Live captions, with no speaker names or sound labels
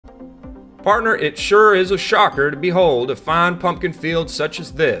Partner, it sure is a shocker to behold a fine pumpkin field such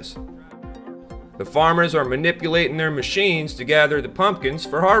as this. The farmers are manipulating their machines to gather the pumpkins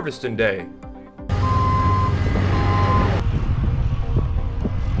for harvesting day.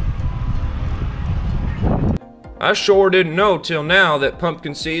 I sure didn't know till now that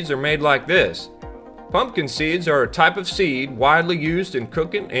pumpkin seeds are made like this. Pumpkin seeds are a type of seed widely used in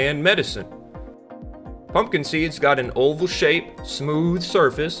cooking and medicine. Pumpkin seeds got an oval shape, smooth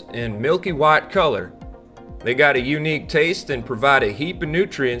surface, and milky white color. They got a unique taste and provide a heap of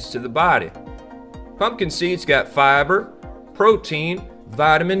nutrients to the body. Pumpkin seeds got fiber, protein,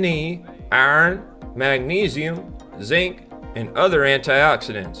 vitamin E, iron, magnesium, zinc, and other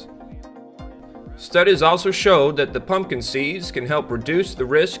antioxidants. Studies also showed that the pumpkin seeds can help reduce the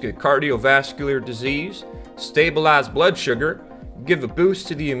risk of cardiovascular disease, stabilize blood sugar, give a boost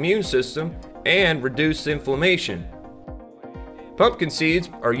to the immune system, and reduce inflammation. Pumpkin seeds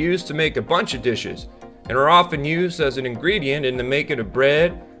are used to make a bunch of dishes and are often used as an ingredient in the making of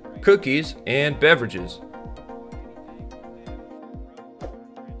bread, cookies, and beverages.